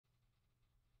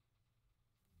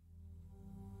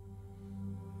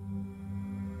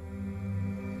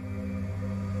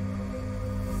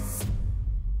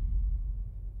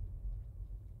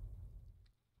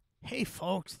Hey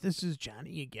folks, this is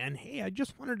Johnny again. Hey, I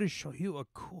just wanted to show you a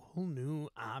cool new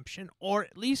option, or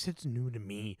at least it's new to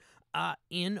me,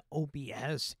 in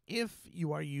OBS if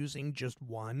you are using just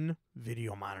one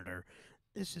video monitor.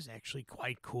 This is actually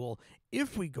quite cool.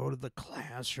 If we go to the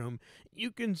classroom,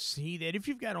 you can see that if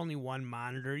you've got only one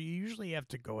monitor, you usually have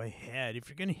to go ahead. If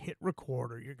you're going to hit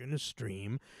record or you're going to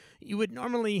stream, you would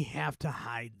normally have to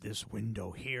hide this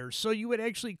window here. So you would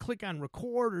actually click on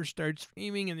record or start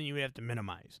streaming, and then you would have to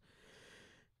minimize.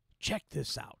 Check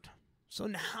this out. So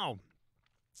now,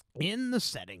 in the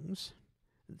settings,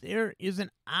 there is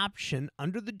an option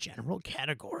under the general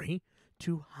category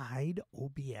to hide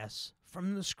OBS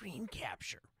from the screen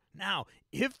capture. Now,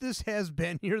 if this has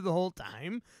been here the whole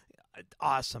time,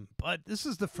 awesome, but this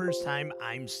is the first time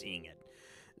I'm seeing it.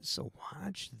 So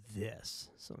watch this.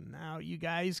 So now you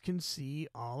guys can see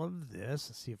all of this.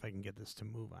 Let's see if I can get this to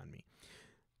move on me.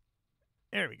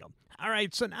 There we go. All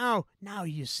right, so now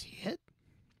you see it.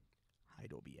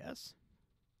 Hide OBS.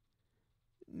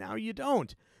 Now you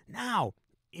don't. Now,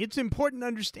 it's important to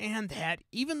understand that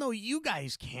even though you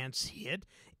guys can't see it,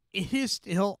 it is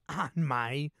still on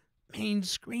my main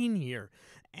screen here.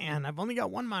 And I've only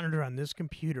got one monitor on this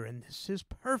computer, and this is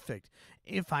perfect.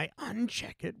 If I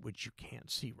uncheck it, which you can't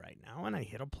see right now, and I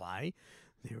hit apply,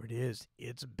 there it is.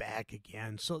 It's back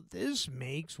again. So this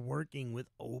makes working with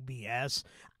OBS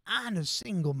on a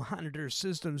single monitor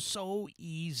system so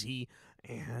easy,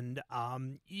 and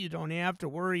you don't have to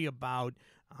worry about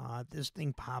this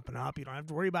thing popping up. You don't have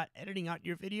to worry about editing out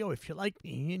your video. If you're like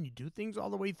me and you do things all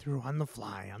the way through on the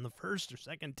fly, on the first or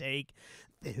second take,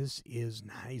 this is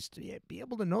nice to be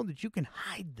able to know that you can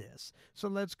hide this. So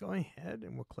let's go ahead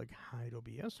and we'll click Hide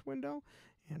OBS window,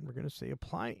 and we're going to say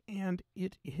apply, and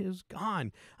it is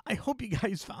gone. I hope you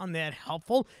guys found that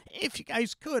helpful. If you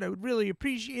guys could, I would really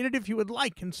appreciate it if you would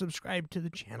like and subscribe to the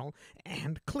channel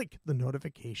and click the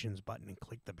notifications button and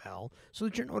click the bell so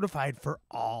that you're notified for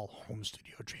all home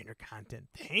studio trainer content.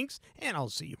 Thanks, and I'll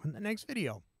see you in the next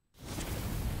video.